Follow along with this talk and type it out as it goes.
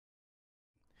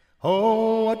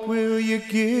Oh, what will you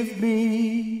give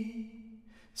me?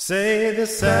 Say the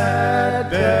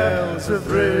sad bells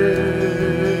of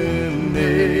Rhymney.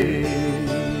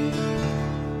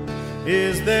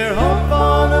 Is there hope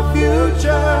for the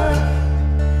future?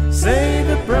 Say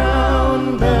the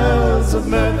brown bells of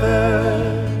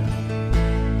Merthyr.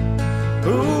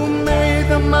 Who made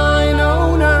the mine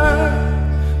owner?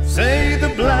 Say the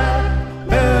black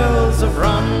bells of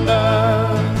Rhymney.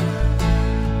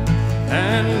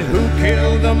 And who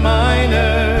killed the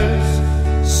miners?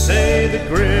 Say the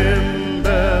grim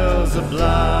bells of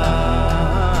Rhymney.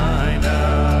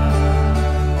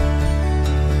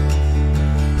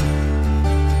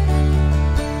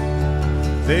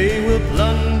 They will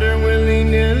plunder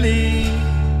willy-nilly,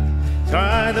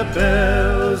 try the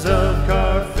bells of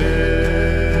Carfilly.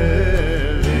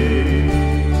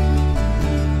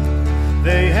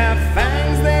 They have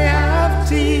fangs, they have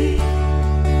teeth,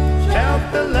 shout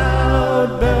the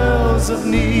loud bells of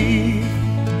Neath.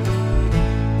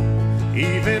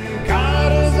 Even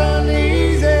Carter's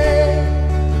uneasy,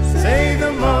 say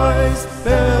the moist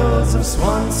bells of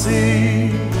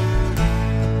Swansea.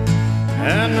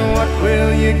 And what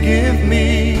will you give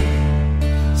me?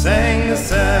 Sang the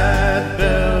sad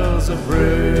bells of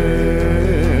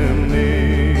Rhymney.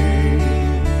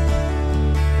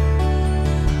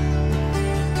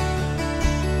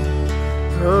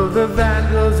 Oh, the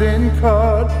vandals in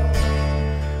court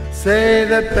say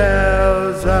the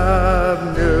bells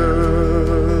of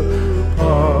Newport.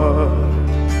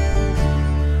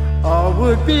 All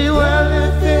would be well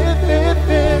if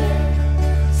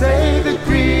say the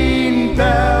green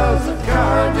bells of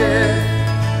Cardiff.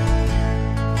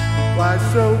 Why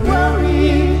so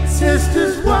worried,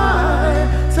 sisters, why?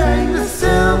 Sang the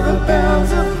silver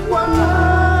bells of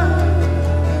wine.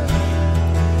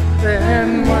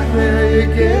 Then what will you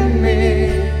give me?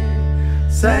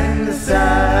 Sang the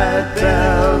sad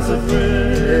bells of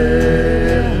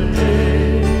Rhymney.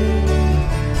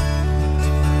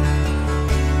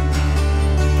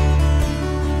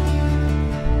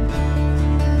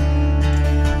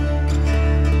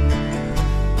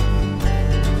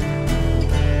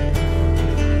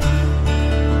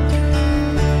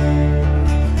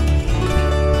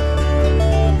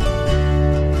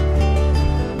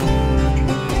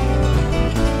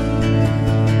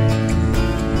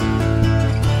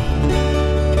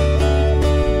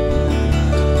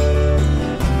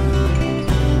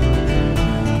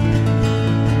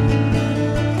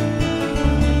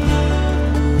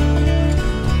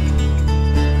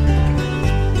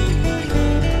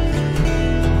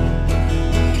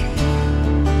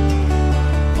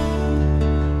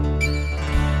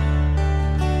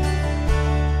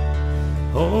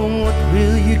 Oh, what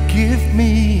will you give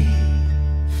me?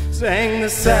 Sang the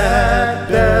sad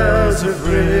bells of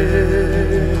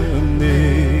Rhymney.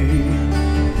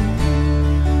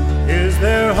 Is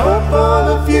there hope for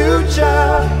the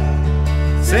future?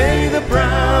 Say the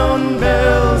brown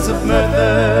bells of Merthyr.